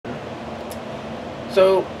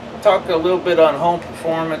So, talked a little bit on home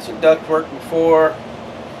performance and ductwork before.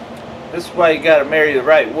 This is why you got to marry the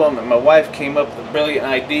right woman. My wife came up with a brilliant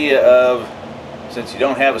idea of, since you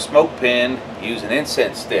don't have a smoke pen, use an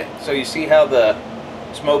incense stick. So you see how the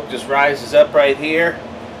smoke just rises up right here?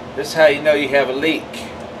 This is how you know you have a leak.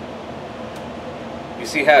 You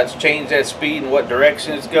see how it's changed that speed and what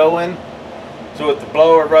direction it's going? So with the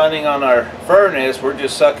blower running on our furnace, we're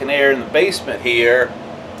just sucking air in the basement here.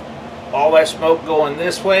 All that smoke going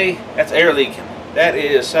this way, that's air leaking. That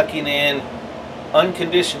is sucking in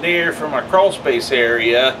unconditioned air from our crawl space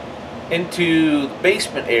area into the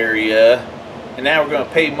basement area, and now we're going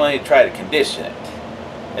to pay money to try to condition it.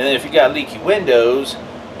 And then if you got leaky windows,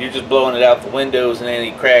 you're just blowing it out the windows and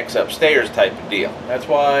any cracks upstairs type of deal. That's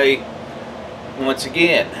why, once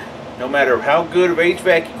again, no matter how good of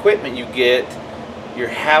HVAC equipment you get, your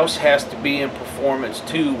house has to be in performance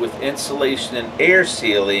too with insulation and air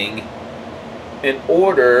sealing in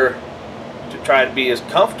order to try to be as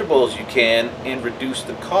comfortable as you can and reduce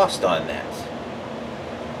the cost on that.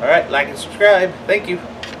 Alright, like and subscribe. Thank you.